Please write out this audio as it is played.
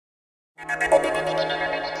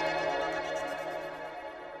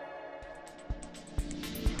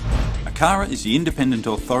ACARA is the independent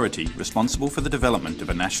authority responsible for the development of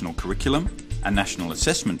a national curriculum, a national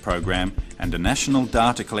assessment program and a national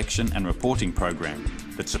data collection and reporting program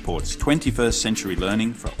that supports 21st century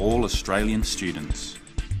learning for all Australian students.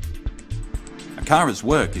 ACARA's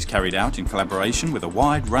work is carried out in collaboration with a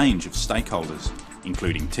wide range of stakeholders,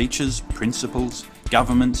 including teachers, principals,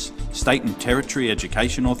 governments, state and territory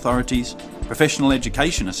education authorities, professional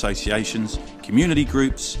education associations, community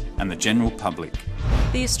groups and the general public.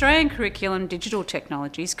 The Australian Curriculum Digital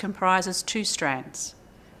Technologies comprises two strands: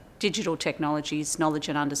 digital technologies knowledge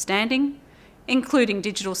and understanding, including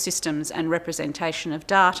digital systems and representation of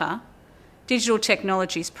data, digital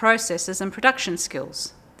technologies processes and production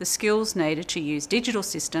skills, the skills needed to use digital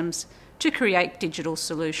systems to create digital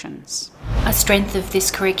solutions. A strength of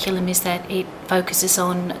this curriculum is that it focuses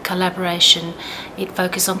on collaboration, it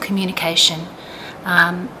focuses on communication,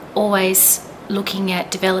 always looking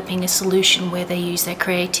at developing a solution where they use their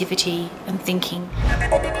creativity and thinking.